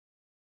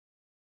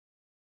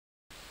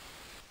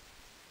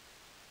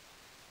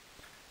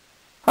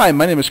Hi,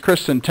 my name is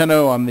Chris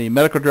Centeno. I'm the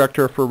Medical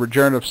Director for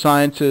Regenerative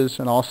Sciences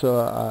and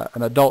also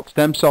an adult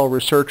stem cell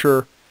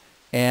researcher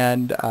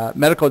and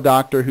medical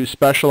doctor who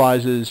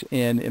specializes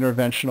in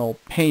interventional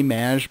pain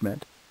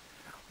management.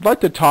 I'd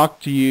like to talk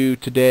to you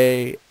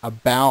today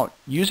about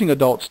using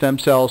adult stem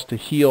cells to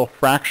heal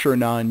fracture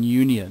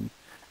non-union,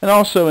 and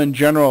also in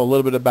general a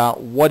little bit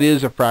about what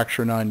is a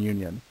fracture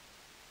non-union.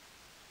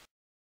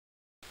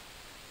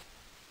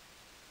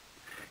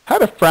 How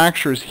do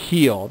fractures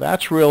heal?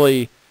 That's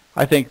really,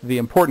 I think, the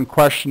important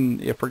question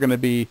if we're going to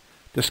be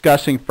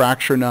discussing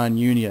fracture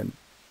non-union.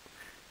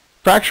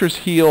 Fractures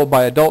heal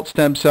by adult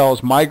stem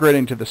cells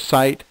migrating to the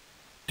site,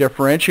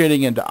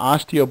 differentiating into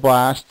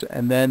osteoblasts,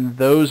 and then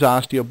those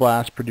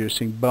osteoblasts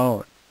producing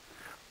bone.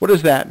 What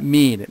does that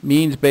mean? It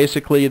means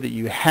basically that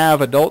you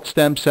have adult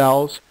stem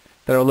cells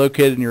that are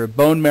located in your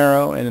bone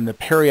marrow and in the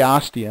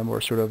periosteum, or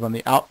sort of on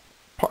the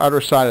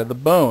outer side of the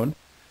bone.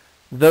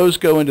 Those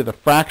go into the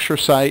fracture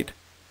site.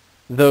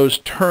 Those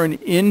turn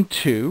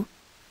into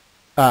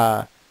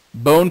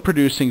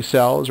bone-producing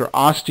cells, or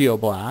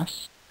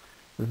osteoblasts.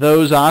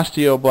 Those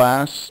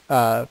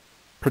osteoblasts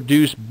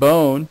produce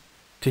bone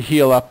to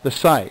heal up the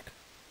site.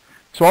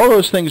 So all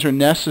those things are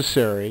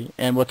necessary,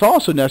 and what's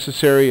also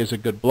necessary is a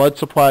good blood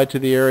supply to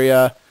the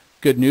area,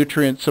 good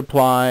nutrient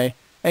supply,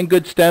 and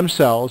good stem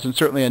cells, and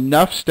certainly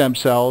enough stem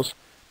cells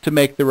to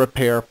make the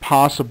repair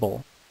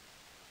possible.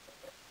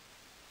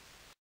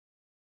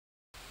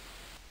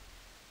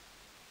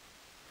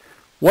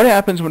 What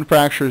happens when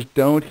fractures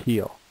don't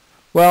heal?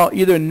 Well,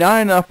 either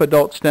not enough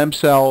adult stem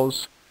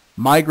cells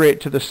migrate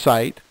to the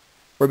site,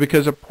 or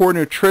because of poor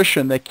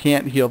nutrition they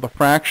can't heal the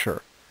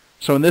fracture.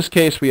 So in this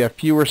case we have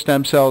fewer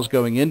stem cells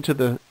going into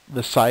the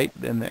site,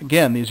 and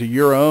again these are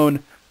your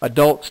own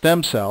adult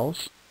stem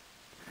cells.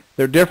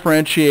 They're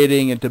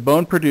differentiating into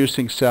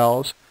bone-producing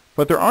cells,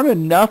 but there aren't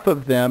enough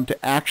of them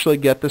to actually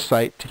get the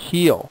site to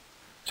heal.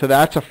 So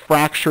that's a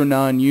fracture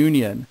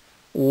non-union,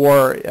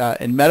 or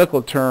in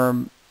medical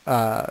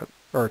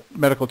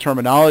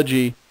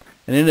terminology,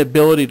 an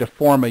inability to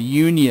form a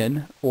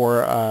union or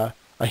a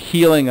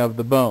healing of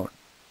the bone.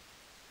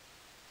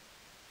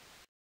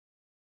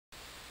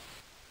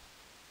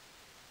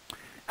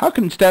 How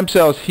can stem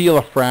cells heal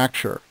a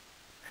fracture?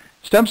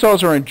 Stem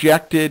cells are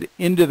injected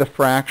into the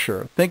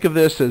fracture. Think of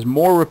this as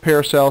more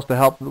repair cells to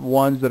help the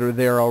ones that are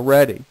there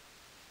already.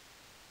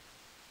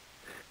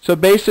 So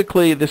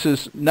basically this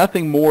is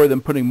nothing more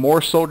than putting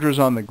more soldiers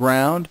on the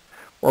ground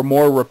or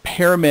more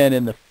repairmen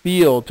in the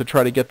field to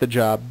try to get the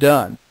job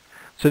done.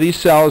 So these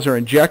cells are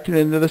injected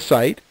into the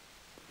site.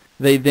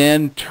 They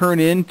then turn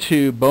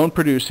into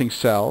bone-producing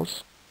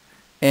cells,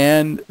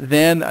 and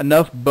then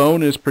enough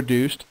bone is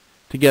produced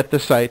to get the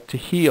site to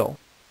heal.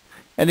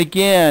 And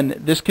again,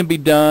 this can be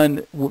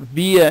done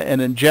via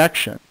an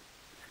injection.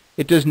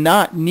 It does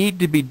not need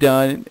to be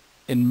done,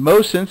 in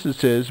most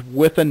instances,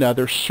 with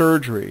another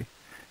surgery.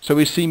 So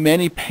we see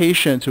many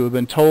patients who have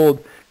been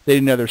told they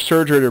need another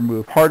surgery to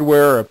remove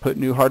hardware or put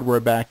new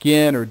hardware back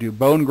in or do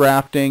bone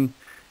grafting.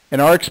 In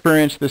our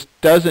experience, this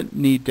doesn't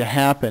need to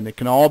happen. It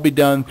can all be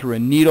done through a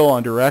needle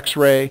under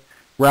X-ray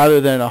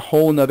rather than a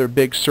whole nother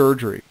big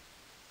surgery.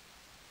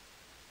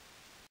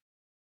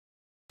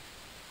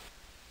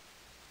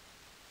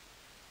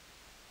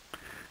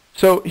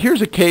 So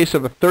here's a case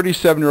of a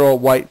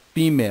 37-year-old white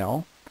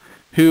female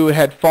who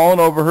had fallen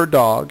over her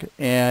dog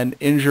and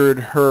injured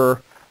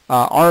her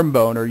arm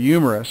bone or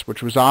humerus,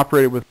 which was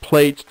operated with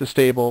plates to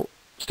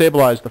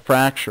stabilize the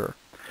fracture.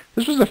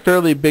 This was a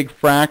fairly big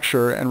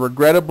fracture, and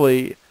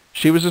regrettably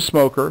she was a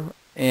smoker,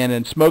 and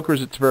in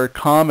smokers it's very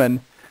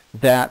common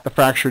that the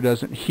fracture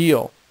doesn't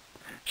heal.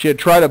 She had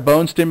tried a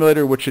bone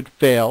stimulator which had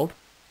failed,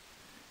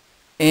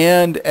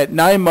 and at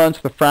 9 months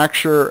the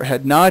fracture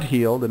had not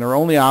healed, and her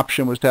only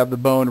option was to have the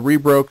bone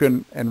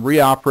rebroken and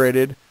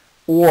reoperated,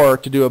 or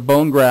to do a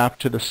bone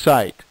graft to the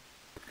site.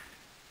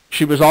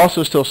 She was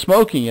also still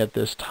smoking at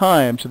this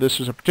time, so this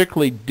was a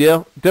particularly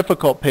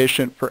difficult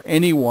patient for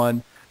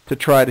anyone to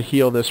try to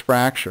heal this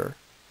fracture.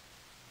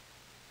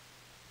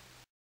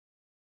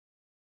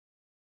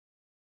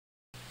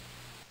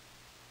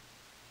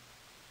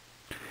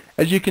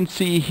 As you can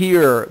see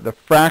here, the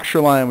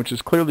fracture line, which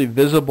is clearly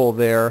visible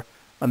there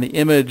on the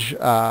image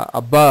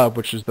above,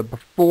 which is the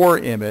before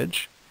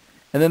image,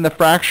 and then the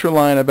fracture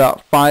line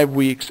about 5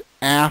 weeks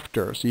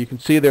after. So you can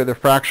see there the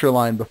fracture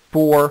line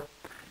before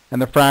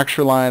and the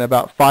fracture line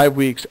about 5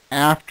 weeks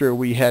after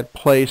we had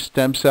placed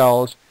stem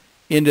cells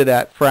into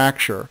that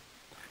fracture.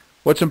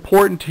 What's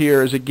important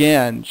here is,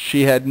 again,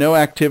 she had no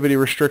activity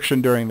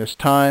restriction during this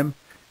time.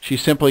 She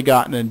simply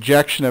got an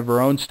injection of her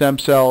own stem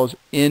cells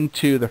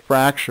into the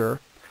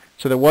fracture.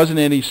 So there wasn't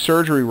any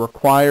surgery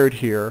required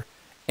here,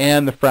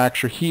 and the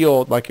fracture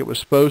healed like it was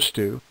supposed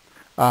to.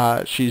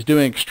 She's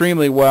doing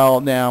extremely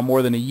well now,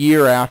 more than a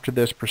year after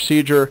this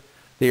procedure.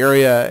 The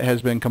area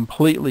has been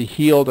completely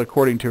healed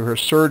according to her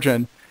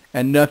surgeon,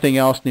 and nothing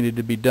else needed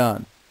to be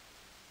done.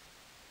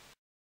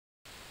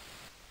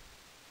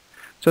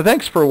 So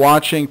thanks for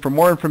watching. For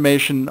more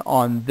information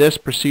on this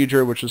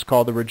procedure, which is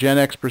called the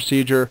Regenexx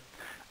procedure,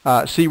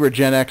 see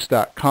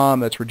Regenexx.com.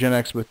 That's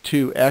Regenexx with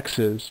 2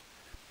 X's.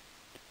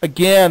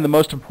 again, the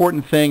most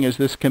important thing is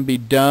this can be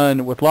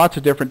done with lots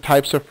of different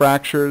types of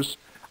fractures.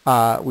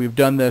 We've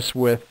done this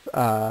with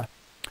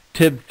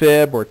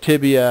tib-fib or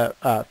tibia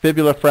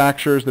fibula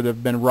fractures that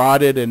have been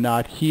rotted and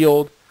not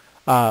healed.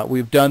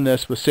 We've done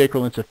this with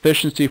sacral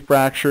insufficiency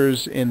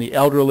fractures in the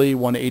elderly,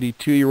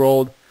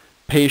 182-year-old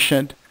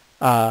patient.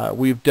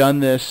 We've done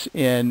this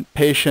in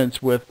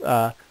patients with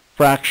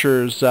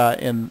fractures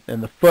in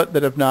the foot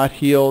that have not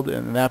healed.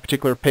 And in that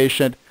particular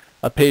patient,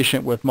 a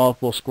patient with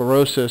multiple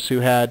sclerosis who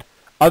had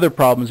other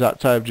problems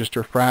outside of just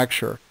her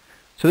fracture.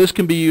 So this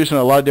can be used in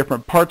a lot of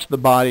different parts of the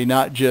body,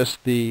 not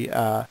just the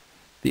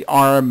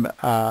arm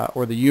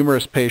or the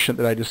humerus patient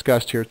that I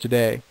discussed here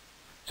today.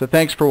 So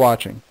thanks for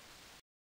watching.